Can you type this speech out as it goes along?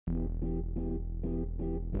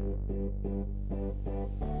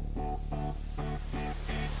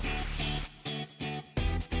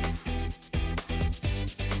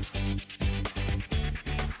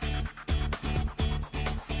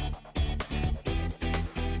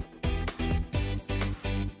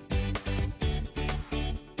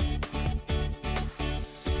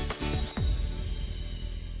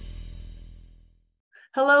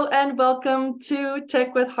Hello and welcome to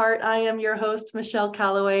Tech with Heart. I am your host, Michelle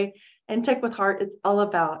Calloway, and Tech with Heart is all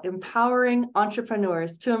about empowering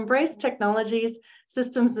entrepreneurs to embrace technologies,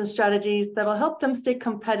 systems, and strategies that will help them stay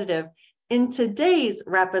competitive in today's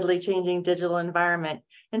rapidly changing digital environment.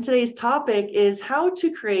 And today's topic is how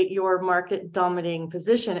to create your market dominating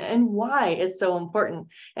position and why it's so important.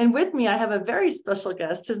 And with me, I have a very special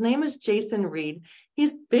guest. His name is Jason Reid.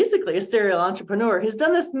 He's basically a serial entrepreneur. He's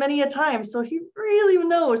done this many a time, so he really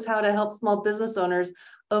knows how to help small business owners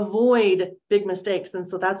avoid big mistakes. And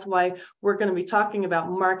so that's why we're going to be talking about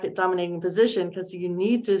market dominating position, because you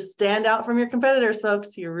need to stand out from your competitors,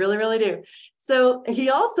 folks. You really, really do. So he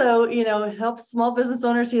also, helps small business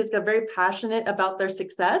owners. He has got very passionate about their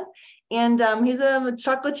success. And he's a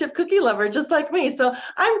chocolate chip cookie lover, just like me. So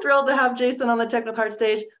I'm thrilled to have Jason on the Tech with Heart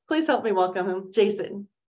stage. Please help me welcome him, Jason.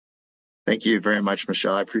 Thank you very much,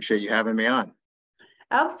 Michelle. I appreciate you having me on.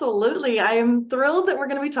 Absolutely. I am thrilled that we're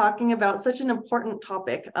going to be talking about such an important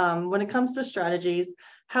topic when it comes to strategies.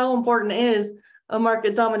 How important is a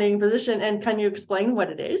market dominating position? And can you explain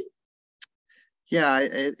what it is? Yeah,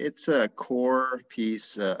 it's a core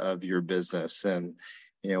piece of your business. And,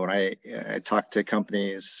 when I talk to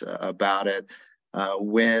companies about it,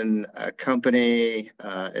 when a company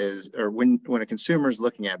when a consumer is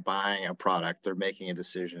looking at buying a product, they're making a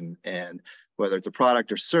decision. And whether it's a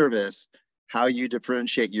product or service, how you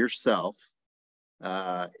differentiate yourself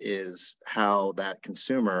is how that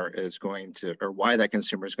consumer is going to, or why that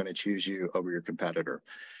consumer is going to choose you over your competitor.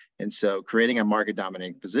 And so creating a market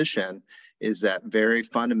dominating position is that very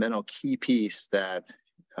fundamental key piece that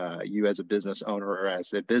you as a business owner or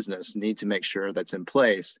as a business need to make sure that's in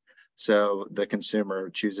place so the consumer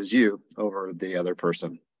chooses you over the other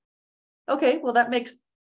person. Okay, well, that makes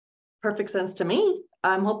perfect sense to me.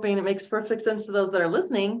 I'm hoping it makes perfect sense to those that are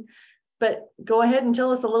listening. But go ahead and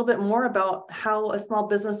tell us a little bit more about how a small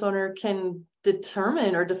business owner can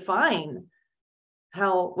determine or define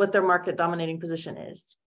what their market dominating position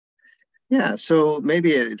is. Yeah, so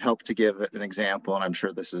maybe it helped to give an example, and I'm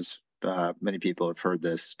sure this is many people have heard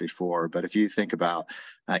this before, but if you think about,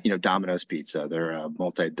 Domino's Pizza, they're a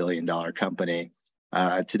multi-billion-dollar company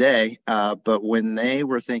today, but when they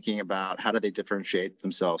were thinking about how do they differentiate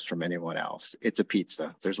themselves from anyone else, it's a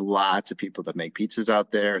pizza. There's lots of people that make pizzas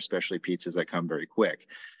out there, especially pizzas that come very quick.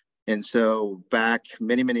 And so back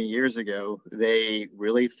many, many years ago, they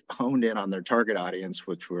really honed in on their target audience,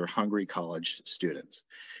 which were hungry college students.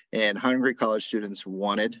 And hungry college students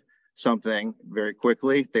wanted something very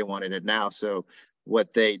quickly. They wanted it now. So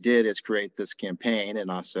what they did is create this campaign, and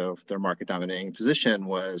also their market dominating position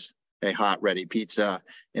was a hot, ready pizza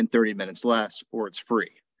in 30 minutes less, or it's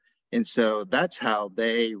free. And so that's how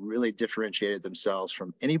they really differentiated themselves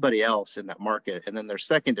from anybody else in that market. And then their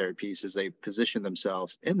secondary piece is they positioned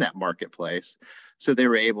themselves in that marketplace. So they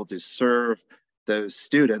were able to serve those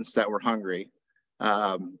students that were hungry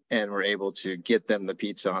and were able to get them the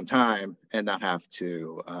pizza on time and not have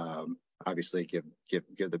to obviously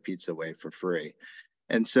give the pizza away for free.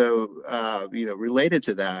 And so, related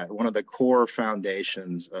to that, one of the core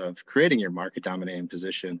foundations of creating your market dominating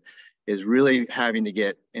position is really having to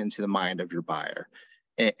get into the mind of your buyer.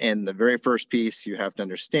 And the very first piece you have to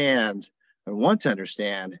understand and want to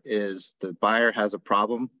understand is the buyer has a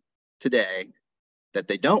problem today that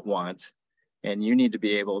they don't want, and you need to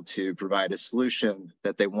be able to provide a solution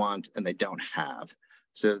that they want and they don't have.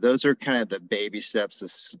 So those are kind of the baby steps.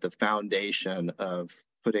 This is the foundation of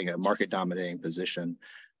putting a market dominating position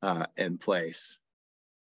in place.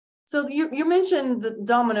 So you mentioned the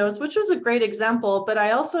Domino's, which was a great example, but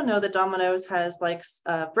I also know that Domino's has like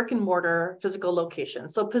brick and mortar physical location.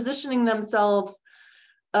 So positioning themselves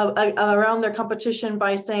around their competition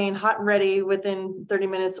by saying hot and ready within 30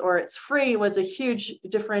 minutes or it's free was a huge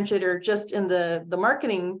differentiator just in the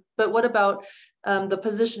marketing. But what about the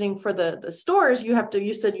positioning for the stores?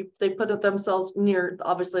 You said they put themselves near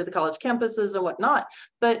obviously the college campuses and whatnot,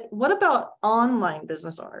 but what about online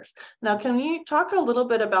business owners? Now, can you talk a little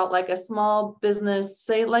bit about like a small business,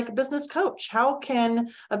 say like a business coach? How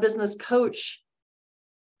can a business coach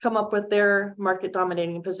come up with their market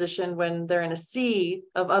dominating position when they're in a sea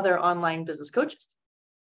of other online business coaches?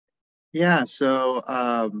 Yeah, so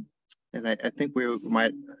And I think we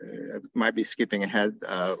might be skipping ahead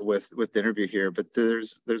with the interview here, but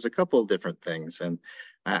there's a couple of different things, and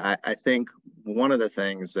I think one of the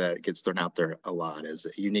things that gets thrown out there a lot is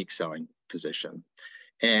a unique selling position,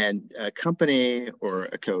 and a company or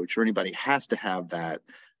a coach or anybody has to have that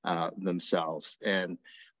themselves. And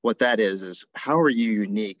what that is how are you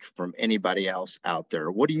unique from anybody else out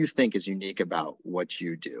there? What do you think is unique about what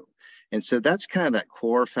you do? And so that's kind of that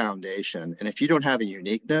core foundation. And if you don't have a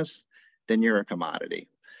uniqueness, then you're a commodity.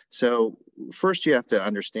 So first you have to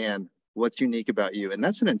understand what's unique about you. And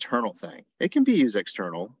that's an internal thing. It can be used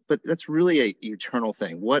external, but that's really an internal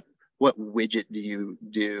thing. What widget do you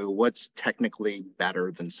do? What's technically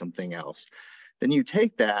better than something else? Then you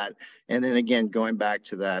take that, and then again, going back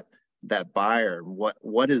to that buyer,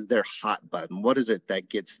 what is their hot button? What is it that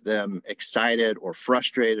gets them excited or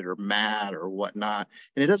frustrated or mad or whatnot?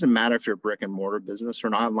 And it doesn't matter if you're a brick and mortar business or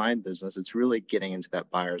an online business, it's really getting into that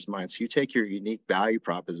buyer's mind. So you take your unique value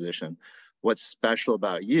proposition, what's special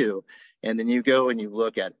about you, and then you go and you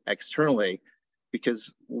look at externally,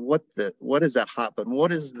 because what is that hot button?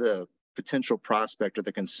 What is the potential prospect or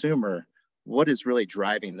the consumer? What is really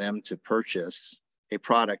driving them to purchase a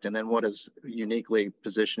product? And then what is uniquely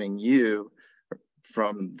positioning you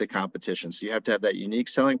from the competition? So you have to have that unique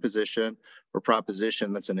selling position or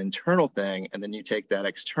proposition that's an internal thing, and then you take that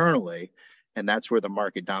externally, and that's where the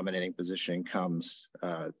market dominating position comes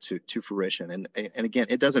to fruition. And again,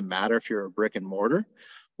 it doesn't matter if you're a brick and mortar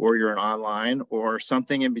or you're an online or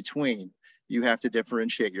something in between. You have to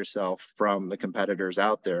differentiate yourself from the competitors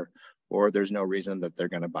out there, or there's no reason that they're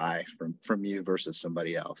going to buy from you versus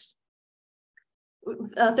somebody else.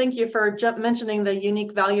 Thank you for mentioning the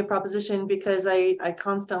unique value proposition, because I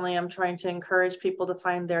constantly am trying to encourage people to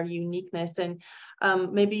find their uniqueness. And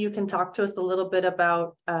maybe you can talk to us a little bit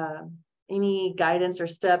about any guidance or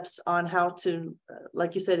steps on how to,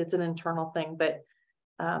 like you said, it's an internal thing, but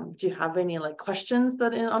do you have any questions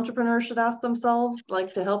that an entrepreneur should ask themselves,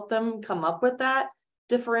 to help them come up with that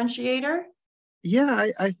differentiator? Yeah,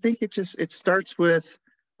 I think it starts with,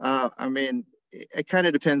 it kind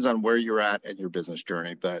of depends on where you're at in your business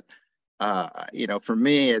journey, but for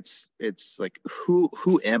me, it's like,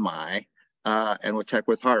 who am I? And with Tech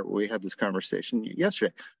with Heart, we had this conversation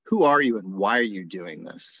yesterday. Who are you and why are you doing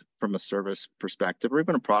this from a service perspective or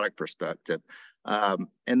even a product perspective?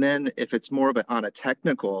 And then if it's more on a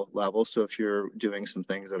technical level, so if you're doing some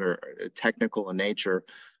things that are technical in nature,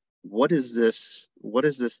 what does this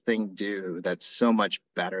thing do that's so much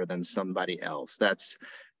better than somebody else? That's,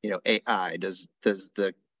 AI. Does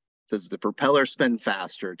the propeller spin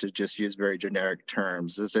faster, to just use very generic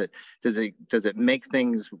terms? Does it make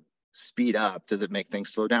things speed up? Does it make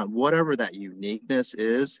things slow down? Whatever that uniqueness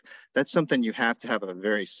is, that's something you have to have a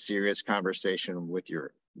very serious conversation with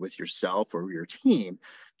yourself or your team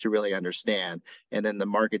to really understand. And then the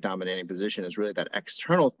market dominating position is really that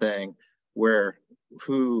external thing, where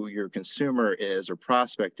who your consumer is or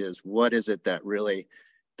prospect is, what is it that really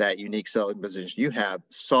that unique selling position you have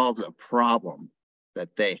solves a problem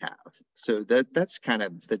that they have. So that's kind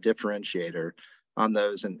of the differentiator on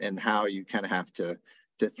those, and how you kind of have to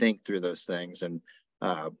think through those things. And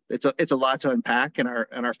it's a lot to unpack in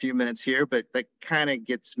our few minutes here, but that kind of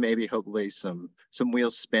gets maybe hopefully some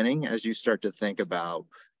wheels spinning as you start to think about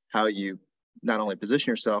how you not only position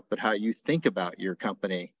yourself, but how you think about your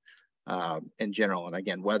company in general. And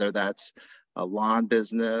again, whether that's a lawn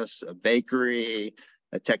business, a bakery,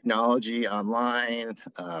 a technology online,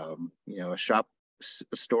 a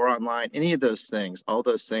store online, any of those things, all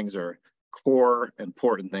those things are core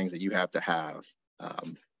important things that you have to have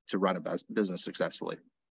to run a business successfully.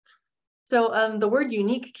 So the word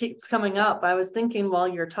unique keeps coming up. I was thinking while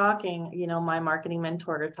you're talking, my marketing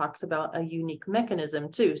mentor talks about a unique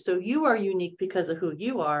mechanism too. So you are unique because of who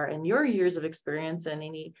you are and your years of experience and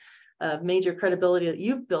any major credibility that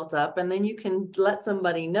you've built up. And then you can let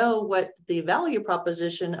somebody know what the value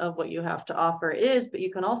proposition of what you have to offer is, but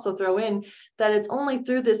you can also throw in that it's only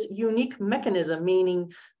through this unique mechanism,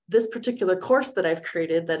 meaning this particular course that I've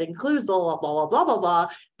created that includes blah, blah, blah, blah, blah, blah,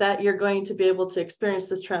 that you're going to be able to experience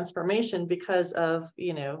this transformation because of,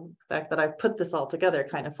 the fact that I've put this all together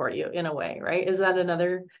kind of for you in a way, right? Is that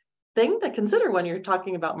another thing to consider when you're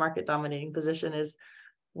talking about market dominating position, is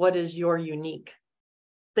what is your unique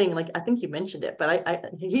thing? I think you mentioned it, but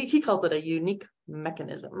he calls it a unique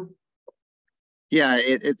mechanism. Yeah,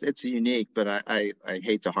 it's unique, but I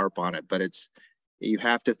hate to harp on it, but you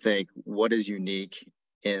have to think what is unique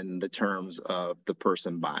in the terms of the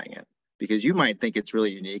person buying it, because you might think it's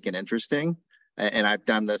really unique and interesting. And I've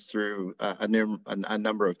done this through a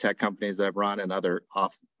number of tech companies that I've run and other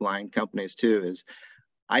offline companies too, is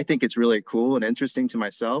I think it's really cool and interesting to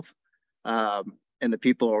myself, And the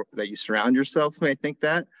people that you surround yourself may think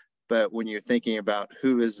that, but when you're thinking about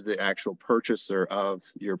who is the actual purchaser of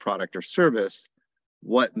your product or service,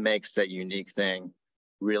 what makes that unique thing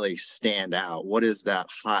really stand out? What is that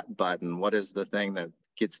hot button? What is the thing that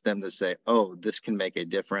gets them to say, oh, this can make a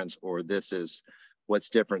difference, or this is what's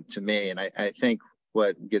different to me? And I think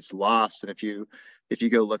what gets lost, and if you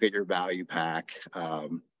go look at your value pack,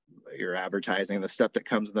 your advertising, the stuff that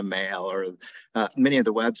comes in the mail, or many of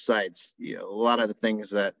the websites, a lot of the things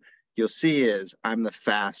that you'll see is, I'm the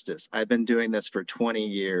fastest. I've been doing this for 20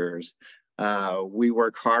 years. We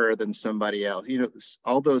work harder than somebody else.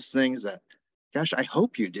 All those things that, gosh, I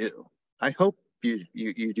hope you do. I hope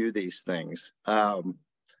you do these things.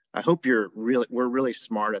 I hope we're really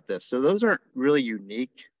smart at this. So those aren't really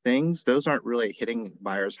unique things. Those aren't really hitting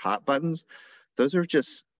buyers' hot buttons. Those are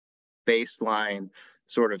just baseline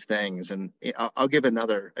sort of things. And I'll give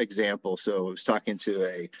another example. So I was talking to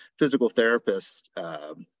a physical therapist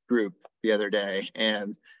group the other day,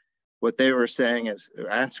 and what they were saying is,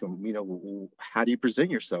 ask them, how do you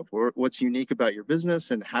present yourself? What's unique about your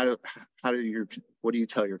business, and what do you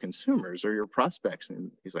tell your consumers or your prospects?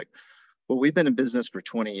 And he's like, well, we've been in business for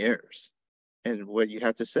 20 years. And what you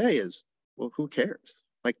have to say is, well, who cares?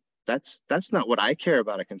 Like, that's not what I care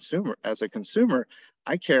about a consumer. As a consumer,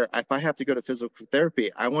 I care if I have to go to physical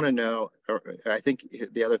therapy, I want to know, or I think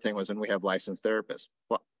the other thing was, when we have licensed therapists.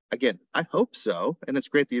 Well, again, I hope so. And it's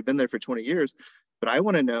great that you've been there for 20 years, but I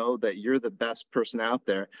want to know that you're the best person out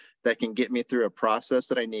there that can get me through a process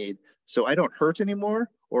that I need so I don't hurt anymore,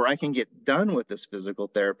 or I can get done with this physical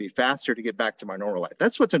therapy faster to get back to my normal life.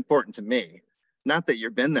 That's what's important to me, not that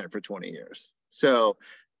you've been there for 20 years. So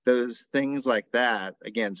those things like that,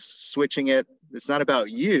 again, switching it, it's not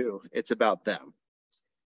about you, it's about them.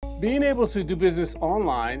 Being able to do business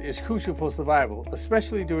online is crucial for survival,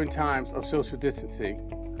 especially during times of social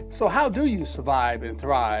distancing. So how do you survive and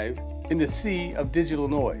thrive in the sea of digital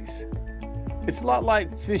noise? It's a lot like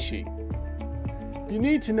fishing. You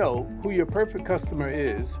need to know who your perfect customer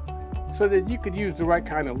is so that you could use the right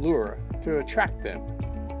kind of lure to attract them.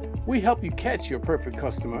 We help you catch your perfect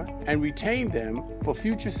customer and retain them for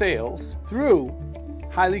future sales through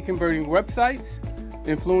highly converting websites,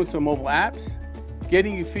 influencer mobile apps,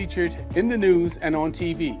 getting you featured in the news and on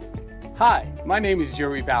TV. Hi, my name is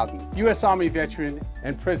Jerry Bowden, U.S. Army veteran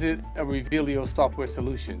and president of Revelio Software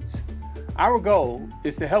Solutions. Our goal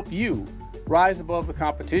is to help you rise above the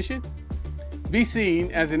competition, be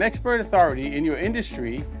seen as an expert authority in your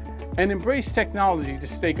industry, and embrace technology to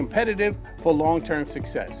stay competitive for long-term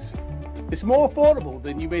success. It's more affordable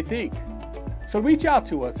than you may think. So reach out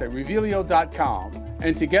to us at revelio.com,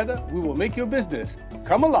 and together we will make your business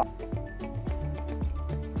come alive.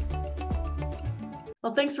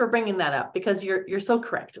 Well, thanks for bringing that up, because you're so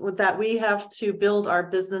correct with that. We have to build our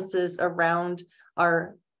businesses around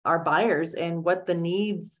our buyers and what the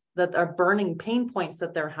needs that are burning pain points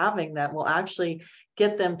that they're having that will actually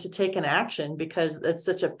get them to take an action, because it's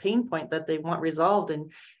such a pain point that they want resolved.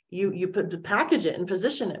 And you package it and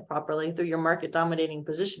position it properly through your market dominating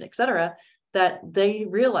position, et cetera, that they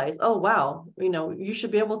realize, oh, wow, you should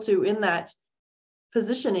be able to, in that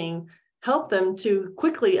positioning, help them to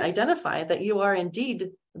quickly identify that you are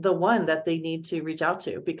indeed the one that they need to reach out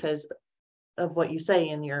to because of what you say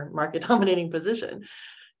in your market dominating position.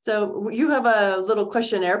 So you have a little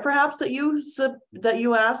questionnaire perhaps that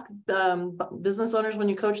you ask business owners when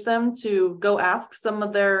you coach them to go ask some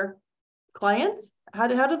of their clients. How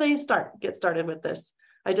do they get started with this,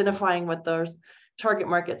 identifying what those target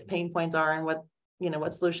markets pain points are and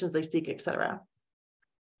what solutions they seek, et cetera?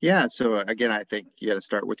 Yeah. So again, I think you got to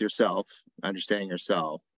start with yourself, understanding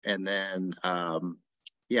yourself. And then,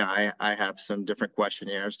 I have some different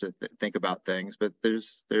questionnaires to think about things, but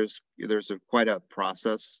there's quite a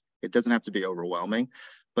process. It doesn't have to be overwhelming,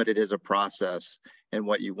 but it is a process. And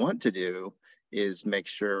what you want to do is make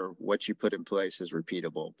sure what you put in place is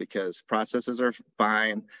repeatable, because processes are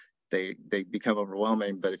fine. They become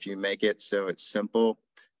overwhelming, but if you make it so it's simple,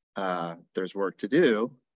 there's work to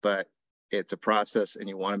do, but it's a process, and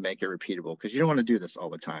you want to make it repeatable, because you don't want to do this all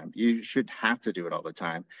the time. You should have to do it all the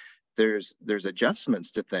time. There's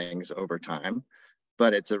adjustments to things over time,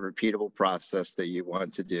 but it's a repeatable process that you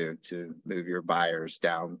want to do to move your buyers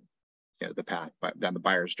down the path, down the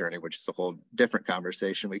buyer's journey, which is a whole different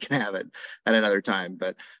conversation we can have at another time.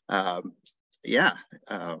 But I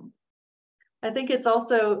think it's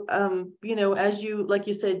also, as like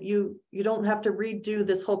you said, you don't have to redo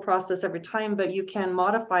this whole process every time, but you can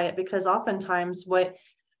modify it, because oftentimes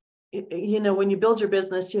when you build your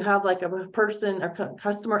business, you have like a person or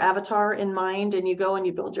customer avatar in mind, and you go and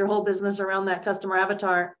you build your whole business around that customer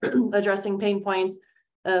avatar, addressing pain points.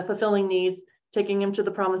 fulfilling needs, taking them to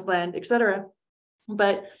the promised land, etc.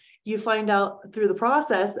 But you find out through the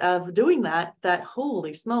process of doing that,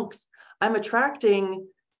 holy smokes, I'm attracting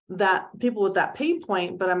that people with that pain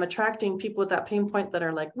point, but I'm attracting people with that pain point that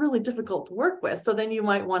are like really difficult to work with. So then you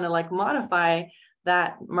might want to like modify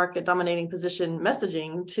that market dominating position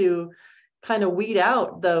messaging to kind of weed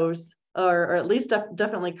out those, or at least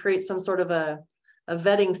definitely create some sort of a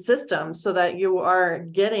vetting system so that you are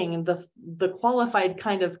getting the qualified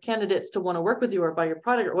kind of candidates to want to work with you or buy your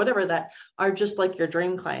product or whatever, that are just like your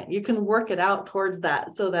dream client. You can work it out towards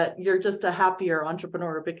that so that you're just a happier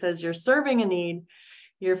entrepreneur because you're serving a need,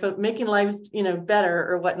 you're making lives, better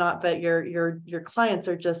or whatnot, but your clients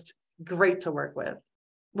are just great to work with.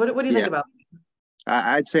 What do you think about that?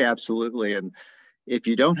 I'd say absolutely. And if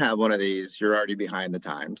you don't have one of these, you're already behind the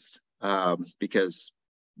times, because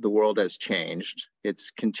the world has changed. It's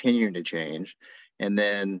continuing to change. And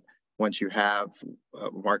then once you have a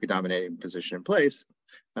market dominating position in place,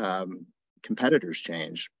 competitors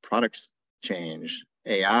change, products change,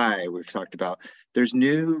 AI, we've talked about. There's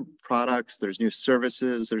new products, there's new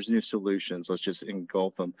services, there's new solutions. Let's just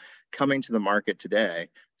engulf them coming to the market today.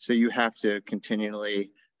 So you have to continually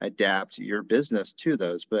adapt your business to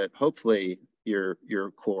those, but hopefully your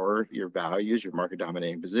core, your values, your market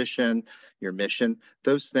dominating position, your mission,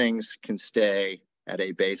 those things can stay at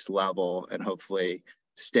a base level and hopefully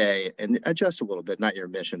stay and adjust a little bit, not your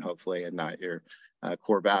mission, hopefully, and not your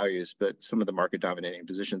core values, but some of the market dominating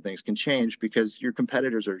position things can change because your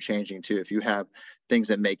competitors are changing too. If you have things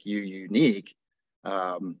that make you unique,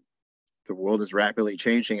 the world is rapidly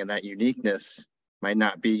changing and that uniqueness might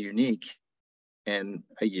not be unique in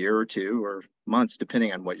a year or two or months,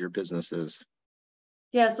 depending on what your business is.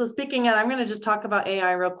 Yeah, so speaking of, I'm going to just talk about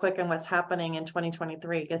AI real quick and what's happening in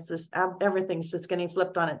 2023. It's everything's just getting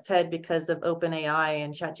flipped on its head because of OpenAI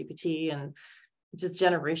and ChatGPT and just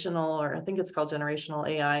generational, or I think it's called generational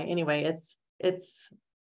AI. Anyway, it's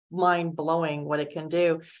mind blowing what it can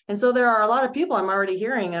do. And so there are a lot of people I'm already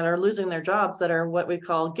hearing that are losing their jobs that are what we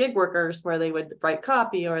call gig workers, where they would write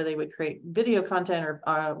copy or they would create video content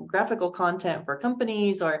or graphical content for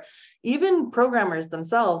companies, or even programmers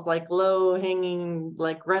themselves, like low hanging,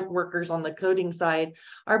 like rent workers on the coding side,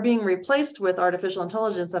 are being replaced with artificial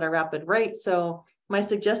intelligence at a rapid rate. So my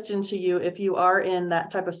suggestion to you, if you are in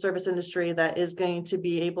that type of service industry that is going to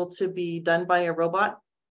be able to be done by a robot,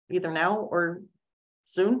 either now or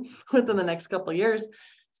soon, within the next couple of years,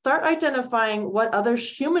 start identifying what other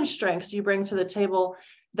human strengths you bring to the table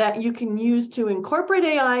that you can use to incorporate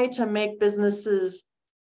AI to make businesses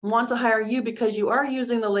want to hire you, because you are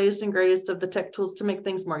using the latest and greatest of the tech tools to make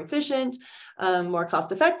things more efficient, more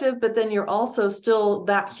cost effective, but then you're also still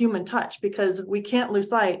that human touch, because we can't lose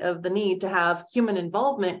sight of the need to have human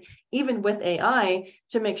involvement, even with AI,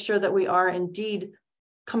 to make sure that we are indeed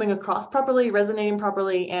coming across properly, resonating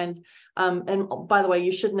properly. And by the way,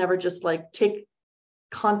 you should never just like take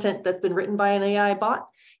content that's been written by an AI bot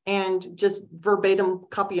and just verbatim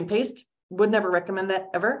copy and paste. Would never recommend that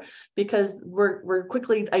ever, because we're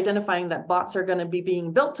quickly identifying that bots are going to be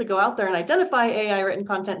being built to go out there and identify AI written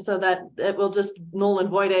content so that it will just null and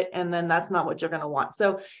void it. And then that's not what you're going to want.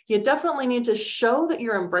 So you definitely need to show that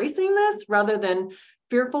you're embracing this rather than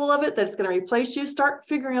fearful of it, that it's going to replace you. Start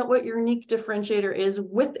figuring out what your unique differentiator is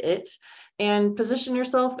with it and position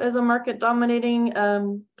yourself as a market dominating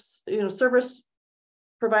service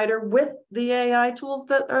provider with the AI tools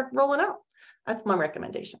that are rolling out. That's my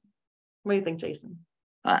recommendation. What do you think, Jason?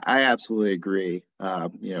 I absolutely agree.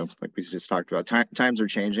 Like we just talked about, times are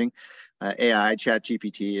changing. AI,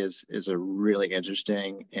 ChatGPT is a really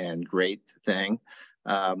interesting and great thing.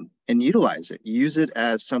 And utilize it. Use it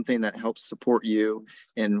as something that helps support you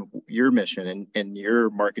in your mission and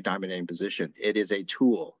your market dominating position. It is a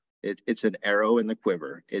tool. It's an arrow in the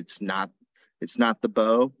quiver. It's not the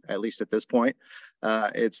bow, at least at this point.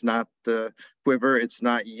 It's not the quiver. It's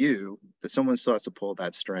not you. Someone still has to pull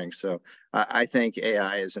that string. So I think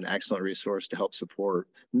AI is an excellent resource to help support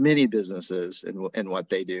many businesses in what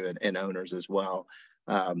they do, and owners as well.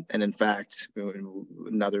 And in fact, in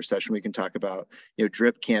another session, we can talk about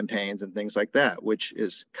drip campaigns and things like that, which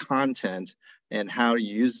is content and how to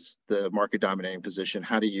use the market dominating position.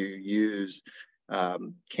 How do you use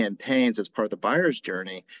campaigns as part of the buyer's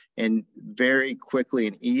journey, and very quickly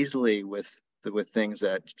and easily with things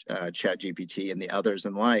that ChatGPT and the others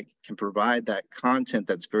and like can provide that content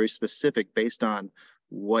that's very specific based on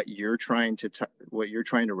what you're trying to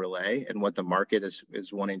relay and what the market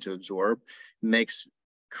is wanting to absorb. Makes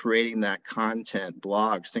creating that content,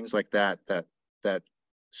 blogs, things like that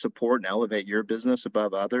support and elevate your business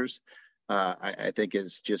above others I think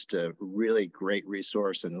is just a really great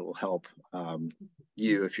resource, and it will help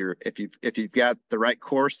you if you've got the right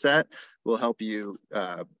core set, will help you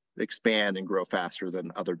expand and grow faster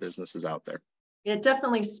than other businesses out there. It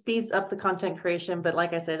definitely speeds up the content creation, but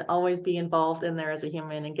like I said, always be involved in there as a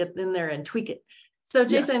human and get in there and tweak it. So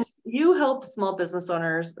Jason, Yes. you help small business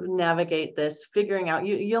owners navigate this, figuring out,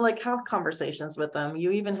 you like have conversations with them.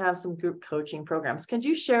 You even have some group coaching programs. Could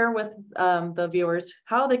you share with the viewers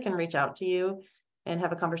how they can reach out to you and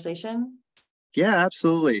have a conversation? Yeah,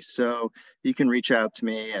 absolutely. So you can reach out to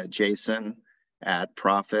me at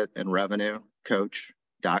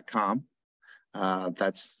jason@profitandrevenuecoach.com.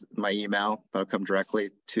 That's my email. That'll come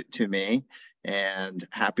directly to me, and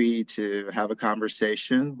happy to have a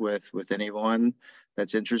conversation with anyone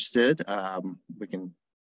that's interested. We can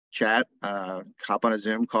chat, hop on a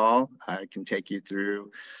Zoom call. I can take you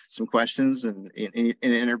through some questions and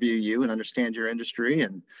interview you and understand your industry,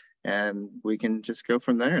 and we can just go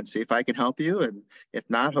from there and see if I can help you. And if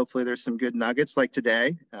not, hopefully there's some good nuggets like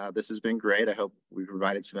today. This has been great. I hope we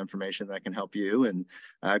provided some information that can help you and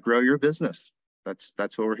grow your business.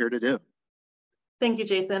 That's what we're here to do. Thank you,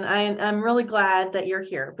 Jason. I'm really glad that you're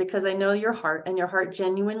here because I know your heart, and your heart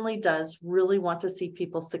genuinely does really want to see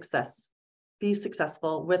people be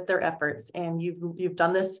successful with their efforts. And you've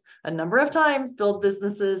done this a number of times, build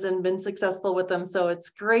businesses and been successful with them. So it's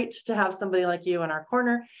great to have somebody like you in our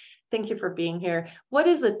corner. Thank you for being here. What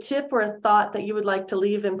is a tip or a thought that you would like to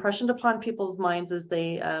leave impressioned upon people's minds as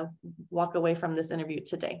they walk away from this interview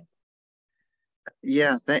today?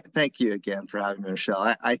 Yeah, thank you again for having me,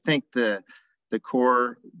 Michelle. I think the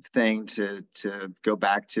core thing to go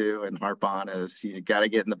back to and harp on is you got to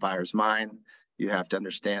get in the buyer's mind. You have to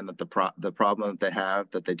understand that the problem that they have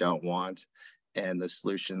that they don't want, and the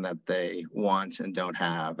solution that they want and don't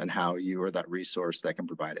have, and how you are that resource that can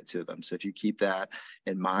provide it to them. So if you keep that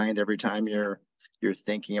in mind every time you're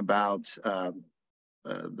thinking about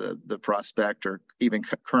the prospect or even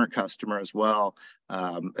current customer as well,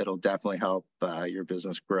 it'll definitely help your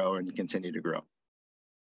business grow and continue to grow.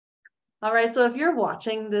 All right. So if you're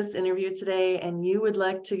watching this interview today and you would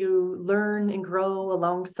like to learn and grow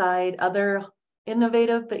alongside other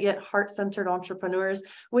innovative but yet heart-centered entrepreneurs,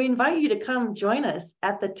 we invite you to come join us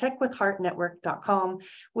at the techwithheartnetwork.com.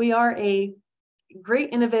 We are a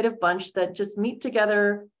great innovative bunch that just meet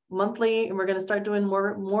together monthly, and we're going to start doing more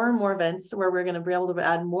and more events where we're going to be able to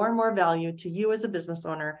add more and more value to you as a business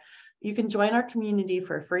owner. You can join our community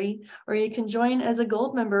for free, or you can join as a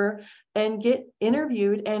gold member and get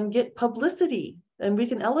interviewed and get publicity, and we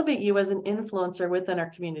can elevate you as an influencer within our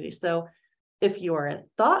community. So if you are a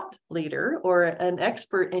thought leader or an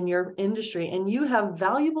expert in your industry and you have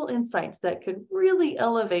valuable insights that could really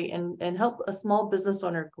elevate and help a small business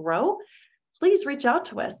owner grow, please reach out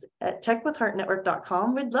to us at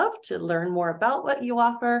techwithheartnetwork.com. We'd love to learn more about what you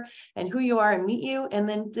offer and who you are and meet you, and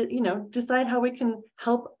then decide how we can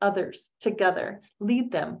help others together,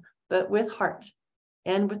 lead them, but with heart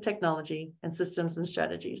and with technology and systems and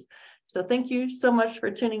strategies. So thank you so much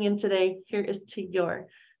for tuning in today. Here is to your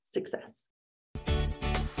success.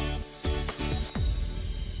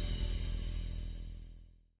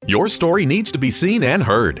 Your story needs to be seen and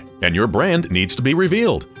heard, and your brand needs to be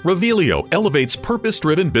revealed. Revelio elevates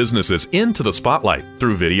purpose-driven businesses into the spotlight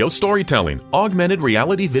through video storytelling, augmented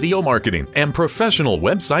reality video marketing, and professional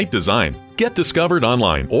website design. Get discovered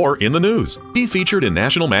online or in the news. Be featured in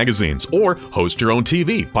national magazines or host your own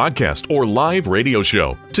TV, podcast, or live radio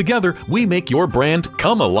show. Together, we make your brand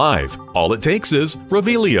come alive. All it takes is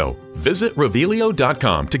Revelio. Visit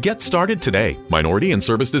Revelio.com to get started today. Minority and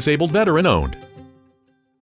service disabled veteran owned.